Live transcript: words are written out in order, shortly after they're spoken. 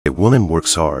A woman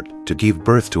works hard to give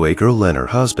birth to a girl and her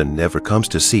husband never comes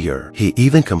to see her. He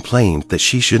even complained that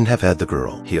she shouldn't have had the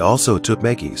girl. He also took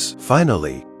Maggie's.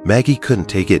 Finally, Maggie couldn't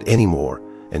take it anymore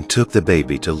and took the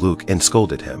baby to Luke and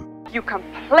scolded him. You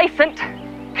complacent,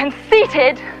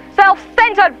 conceited,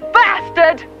 self-centered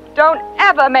bastard! Don't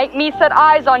ever make me set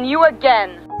eyes on you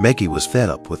again! Maggie was fed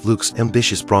up with Luke's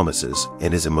ambitious promises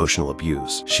and his emotional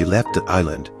abuse. She left the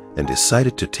island and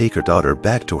decided to take her daughter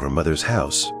back to her mother's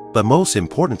house. But most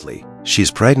importantly,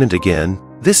 she's pregnant again,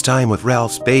 this time with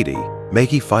Ralph's baby.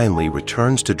 Maggie finally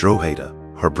returns to Drogheda.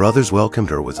 Her brothers welcomed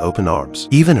her with open arms.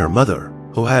 Even her mother,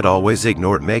 who had always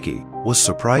ignored Maggie, was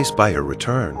surprised by her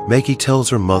return. Maggie tells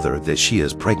her mother that she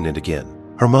is pregnant again.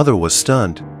 Her mother was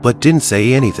stunned, but didn't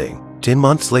say anything. 10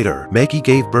 months later, Maggie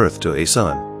gave birth to a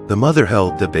son. The mother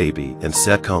held the baby and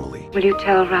said calmly, "Will you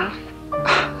tell Ralph?"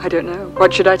 I don't know.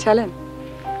 What should I tell him?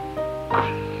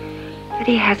 That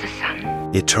he has a son.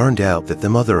 It turned out that the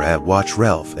mother had watched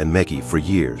Ralph and Maggie for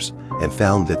years and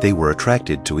found that they were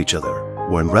attracted to each other.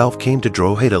 When Ralph came to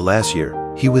Drogheda last year,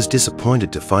 he was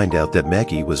disappointed to find out that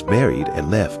Maggie was married and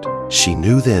left. She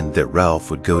knew then that Ralph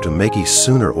would go to Maggie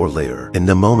sooner or later. And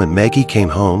the moment Maggie came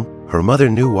home, her mother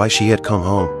knew why she had come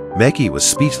home. Maggie was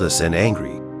speechless and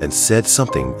angry and said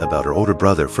something about her older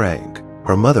brother Frank.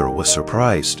 Her mother was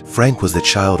surprised. Frank was the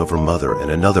child of her mother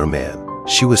and another man.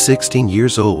 She was 16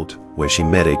 years old when she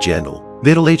met a gentle,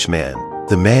 middle-aged man.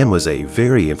 The man was a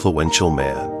very influential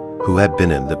man who had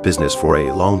been in the business for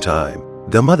a long time.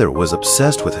 The mother was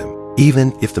obsessed with him.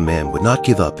 Even if the man would not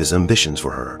give up his ambitions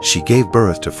for her, she gave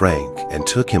birth to Frank and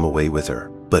took him away with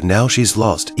her. But now she's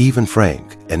lost even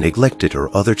Frank and neglected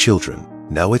her other children.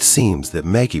 Now it seems that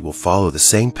Maggie will follow the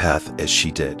same path as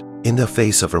she did. In the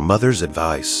face of her mother's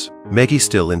advice, Maggie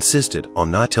still insisted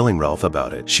on not telling Ralph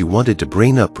about it. She wanted to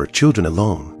bring up her children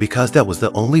alone because that was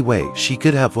the only way she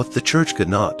could have what the church could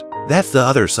not. That's the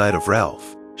other side of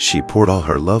Ralph. She poured all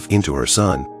her love into her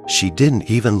son. She didn't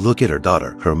even look at her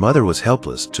daughter. Her mother was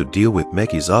helpless to deal with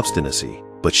Maggie's obstinacy,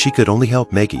 but she could only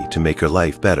help Maggie to make her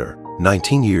life better.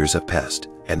 19 years have passed,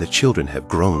 and the children have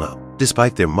grown up.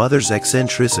 Despite their mother's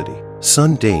eccentricity,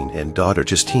 son Dane and daughter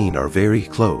Justine are very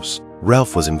close.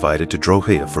 Ralph was invited to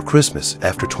Drogheda for Christmas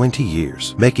after 20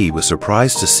 years. Maggie was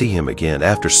surprised to see him again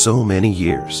after so many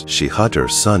years. She hugged her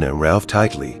son and Ralph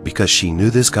tightly because she knew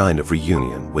this kind of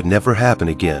reunion would never happen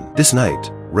again. This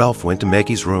night, Ralph went to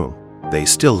Maggie's room. They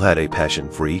still had a passion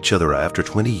for each other after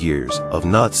 20 years of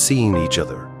not seeing each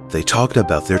other. They talked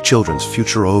about their children's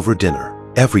future over dinner.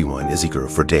 Everyone is eager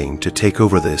for Dane to take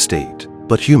over the estate,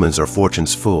 but humans are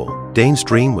fortunes full. Dane's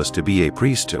dream was to be a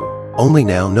priest too. Only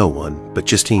now no one but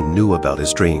Justine knew about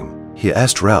his dream. He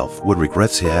asked Ralph what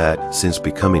regrets he had since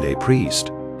becoming a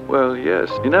priest. Well, yes,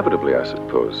 inevitably, I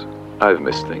suppose. I've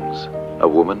missed things. A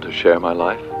woman to share my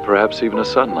life, perhaps even a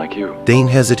son like you. Dane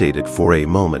hesitated for a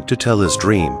moment to tell his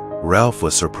dream. Ralph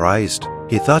was surprised.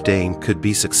 He thought Dane could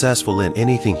be successful in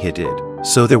anything he did,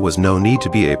 so there was no need to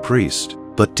be a priest.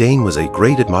 But Dane was a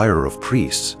great admirer of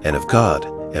priests and of God,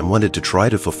 and wanted to try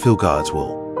to fulfill God's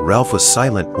will. Ralph was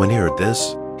silent when he heard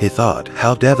this. He thought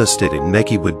how devastated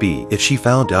Maggie would be if she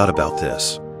found out about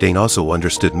this. Dane also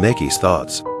understood Maggie's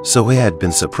thoughts, so he had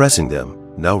been suppressing them.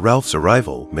 Now Ralph's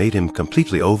arrival made him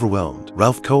completely overwhelmed.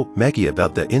 Ralph told Maggie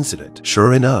about the incident.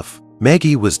 Sure enough,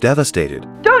 Maggie was devastated.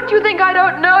 Don't you think I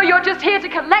don't know you're just here to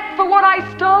collect for what I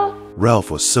stole?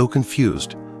 Ralph was so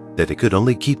confused that he could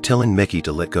only keep telling Maggie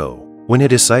to let go. When he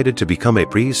decided to become a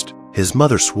priest, his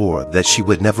mother swore that she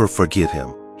would never forgive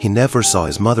him. He never saw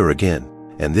his mother again,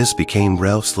 and this became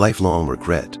Ralph's lifelong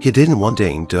regret. He didn't want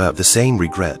Dane to have the same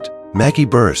regret. Maggie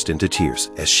burst into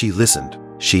tears as she listened.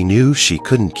 She knew she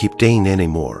couldn't keep Dane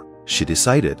anymore. She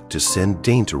decided to send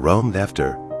Dane to Rome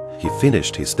after he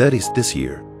finished his studies this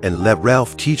year and let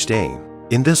Ralph teach Dane.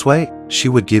 In this way, she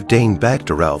would give Dane back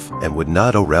to Ralph and would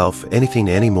not owe Ralph anything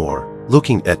anymore.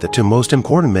 Looking at the two most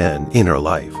important men in her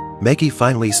life, Maggie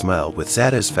finally smiled with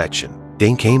satisfaction.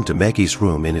 Dane came to Maggie's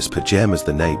room in his pajamas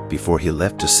the night before he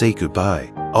left to say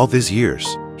goodbye. All these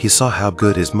years, he saw how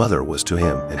good his mother was to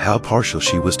him and how partial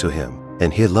she was to him,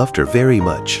 and he loved her very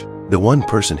much. The one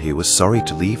person he was sorry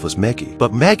to leave was Maggie.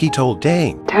 But Maggie told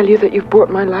Dane, "Tell you that you've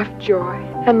brought my life joy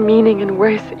and meaning in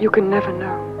ways that you can never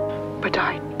know. But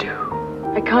I do.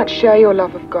 I can't share your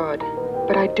love of God,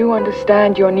 but I do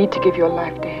understand your need to give your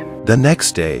life to Him." The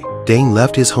next day, Dane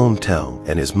left his hometown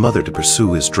and his mother to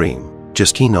pursue his dream.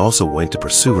 Justine also went to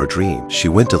pursue her dream. She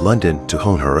went to London to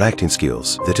hone her acting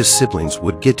skills. The two siblings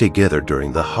would get together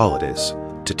during the holidays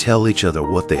to tell each other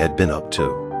what they had been up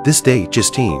to. This day,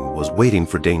 Justine was waiting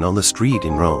for Dane on the street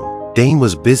in Rome. Dane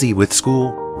was busy with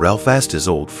school. Ralph asked his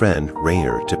old friend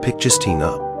Rainer to pick Justine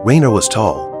up. Rainer was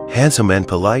tall, handsome and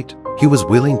polite. He was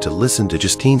willing to listen to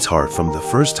Justine's heart from the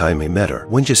first time he met her.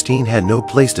 When Justine had no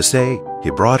place to stay, he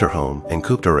brought her home and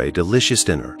cooked her a delicious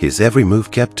dinner. His every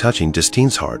move kept touching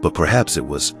Justine's heart, but perhaps it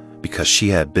was because she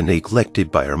had been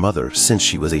neglected by her mother since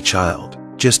she was a child.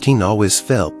 Justine always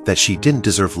felt that she didn't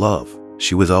deserve love.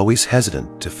 She was always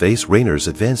hesitant to face Rainer's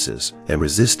advances and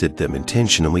resisted them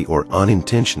intentionally or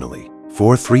unintentionally.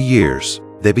 For 3 years,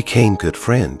 they became good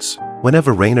friends.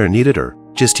 Whenever Rainer needed her,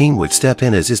 Justine would step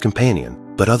in as his companion,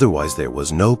 but otherwise there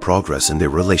was no progress in their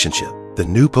relationship. The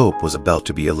new pope was about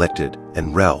to be elected,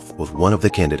 and Ralph was one of the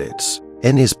candidates,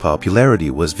 and his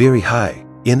popularity was very high.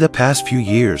 In the past few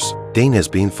years, Dane has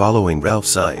been following Ralph's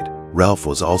side. Ralph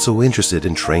was also interested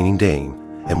in training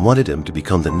Dane and wanted him to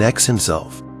become the next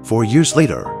himself. 4 years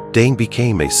later, Dane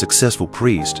became a successful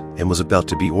priest and was about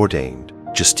to be ordained.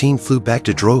 Justine flew back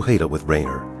to Drogheda with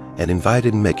Rainer and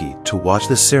invited Maggie to watch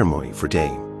the ceremony for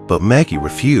Dane. But Maggie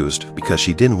refused because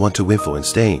she didn't want to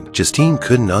influence Dane. Justine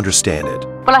couldn't understand it.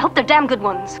 Well, I hope they're damn good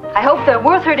ones. I hope they're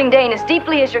worth hurting Dane as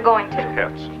deeply as you're going to.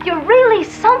 Yes. You're really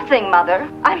something, Mother.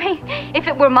 I mean, if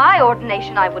it were my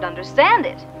ordination, I would understand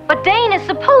it. But Dane is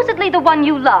supposedly the one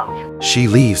you love. She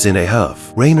leaves in a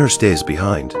huff. Rainer stays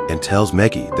behind and tells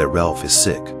Maggie that Ralph is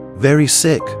sick. Very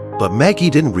sick. But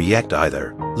Maggie didn't react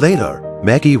either. Later,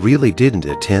 Maggie really didn't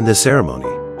attend the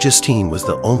ceremony. Justine was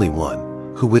the only one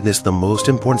who witnessed the most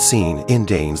important scene in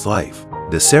Dane's life.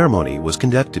 The ceremony was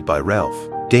conducted by Ralph.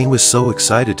 Dane was so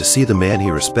excited to see the man he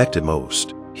respected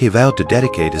most. He vowed to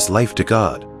dedicate his life to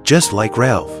God. Just like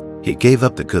Ralph, he gave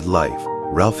up the good life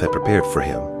Ralph had prepared for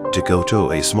him to go to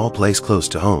a small place close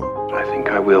to home. I think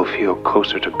I will feel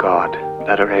closer to God,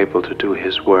 better able to do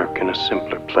His work in a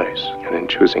simpler place. And in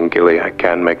choosing Gilly, I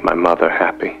can make my mother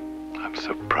happy. I'm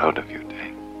so proud of you,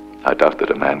 Dane. I doubt that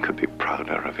a man could be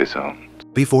prouder of his own.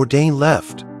 Before Dane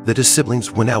left, the two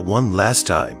siblings went out one last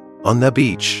time. On the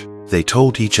beach, they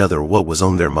told each other what was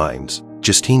on their minds.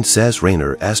 Justine says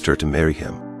Rainer asked her to marry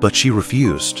him, but she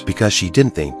refused because she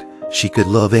didn't think she could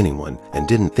love anyone and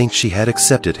didn't think she had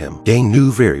accepted him. Dane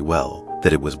knew very well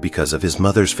that it was because of his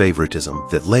mother's favoritism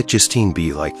that let Justine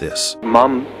be like this.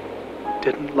 Mom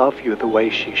didn't love you the way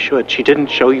she should. She didn't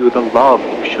show you the love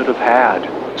you should have had.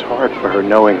 It's hard for her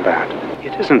knowing that.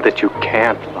 It isn't that you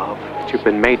can't love. You've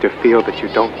been made to feel that you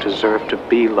don't deserve to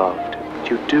be loved. But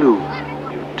you do.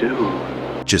 You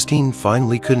do. Justine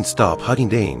finally couldn't stop hugging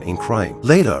Dane and crying.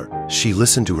 Later, she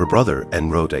listened to her brother and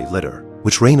wrote a letter,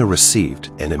 which Rainer received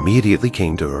and immediately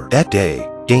came to her. That day,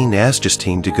 Dane asked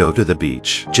Justine to go to the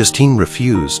beach. Justine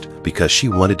refused because she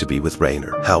wanted to be with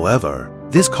Rainer. However,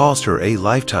 this caused her a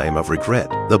lifetime of regret.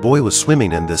 The boy was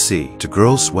swimming in the sea. The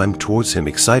girl swam towards him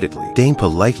excitedly. Dane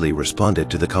politely responded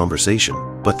to the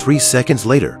conversation, but 3 seconds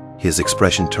later, his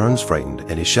expression turns frightened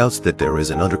and he shouts that there is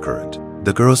an undercurrent.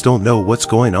 The girls don't know what's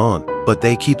going on, but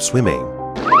they keep swimming.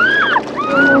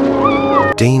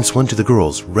 Dane swam to the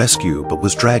girls' rescue but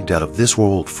was dragged out of this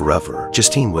world forever.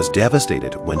 Justine was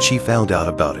devastated when she found out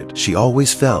about it. She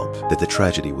always felt that the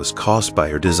tragedy was caused by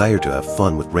her desire to have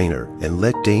fun with Rainer and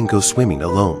let Dane go swimming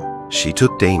alone. She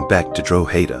took Dane back to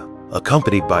Drogheda,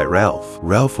 accompanied by Ralph.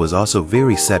 Ralph was also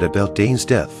very sad about Dane's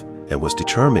death and was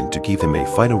determined to give him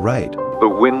a final ride. The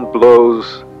wind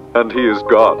blows, and he is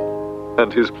gone,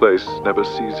 and his place never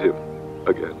sees him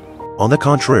again. On the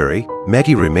contrary,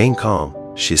 Maggie remained calm.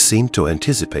 She seemed to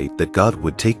anticipate that God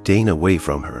would take Dane away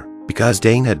from her, because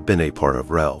Dane had been a part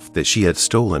of Ralph that she had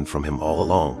stolen from him all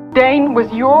along. Dane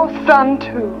was your son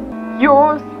too.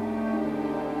 Yours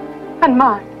and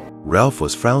mine. Ralph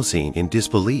was frowning in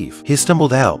disbelief. He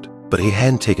stumbled out, but he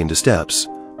hadn't taken the steps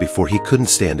before he couldn't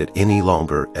stand it any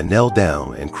longer and knelt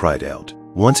down and cried out.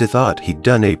 Once he thought he'd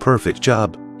done a perfect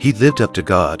job. He'd lived up to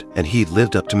God and he'd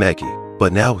lived up to Maggie.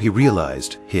 But now he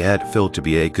realized he had failed to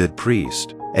be a good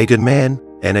priest, a good man,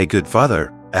 and a good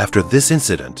father. After this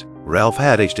incident, Ralph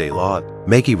had aged a lot.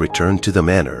 Maggie returned to the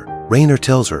manor. Rainer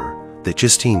tells her that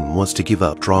Justine wants to give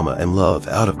up drama and love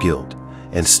out of guilt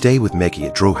and stay with Maggie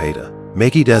at Drogheda.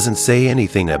 Maggie doesn't say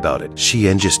anything about it. She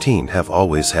and Justine have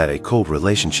always had a cold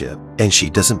relationship, and she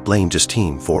doesn't blame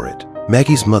Justine for it.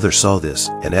 Maggie's mother saw this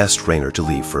and asked Rainer to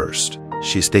leave first.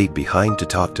 She stayed behind to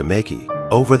talk to Maggie.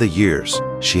 Over the years,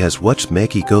 she has watched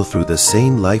Maggie go through the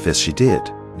same life as she did.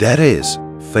 That is,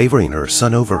 favoring her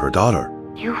son over her daughter.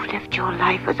 You've lived your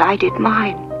life as I did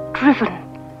mine. Driven.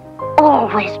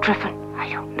 Always driven. I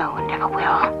don't know and never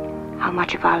will how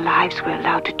much of our lives we're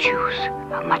allowed to choose.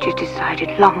 How much is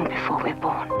decided long before we're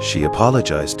born. She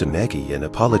apologized to Maggie and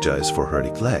apologized for her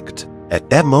neglect. At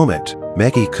that moment,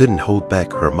 Maggie couldn't hold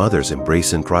back her mother's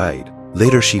embrace and cried.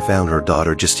 Later, she found her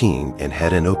daughter Justine and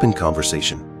had an open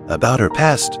conversation about her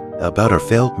past, about her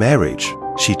failed marriage.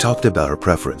 She talked about her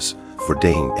preference for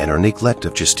Dane and her neglect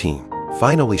of Justine.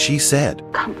 Finally she said,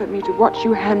 Comfort me to watch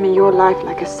you hand me your life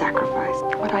like a sacrifice.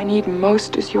 What I need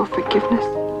most is your forgiveness.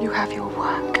 You have your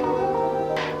work.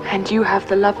 And you have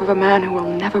the love of a man who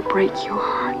will never break your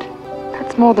heart.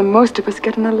 That's more than most of us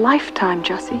get in a lifetime,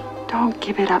 Jussie. Don't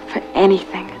give it up for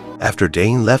anything. After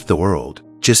Dane left the world,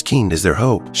 Justine is their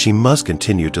hope. She must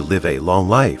continue to live a long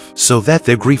life so that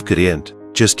their grief could end.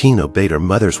 Justine obeyed her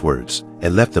mother's words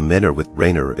and left the manor with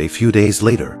Rainer a few days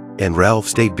later, and Ralph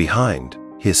stayed behind.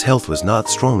 His health was not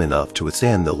strong enough to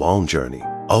withstand the long journey.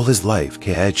 All his life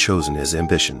he had chosen his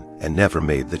ambition and never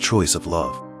made the choice of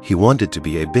love. He wanted to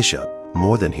be a bishop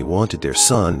more than he wanted their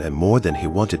son and more than he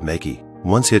wanted Maggie.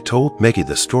 Once he had told Maggie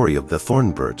the story of the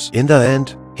Thornbirds. In the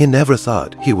end, he never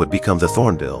thought he would become the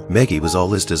Thornbill. Maggie was all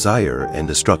his desire and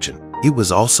destruction. It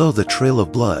was also the trail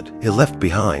of blood he left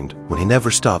behind when he never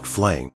stopped flying.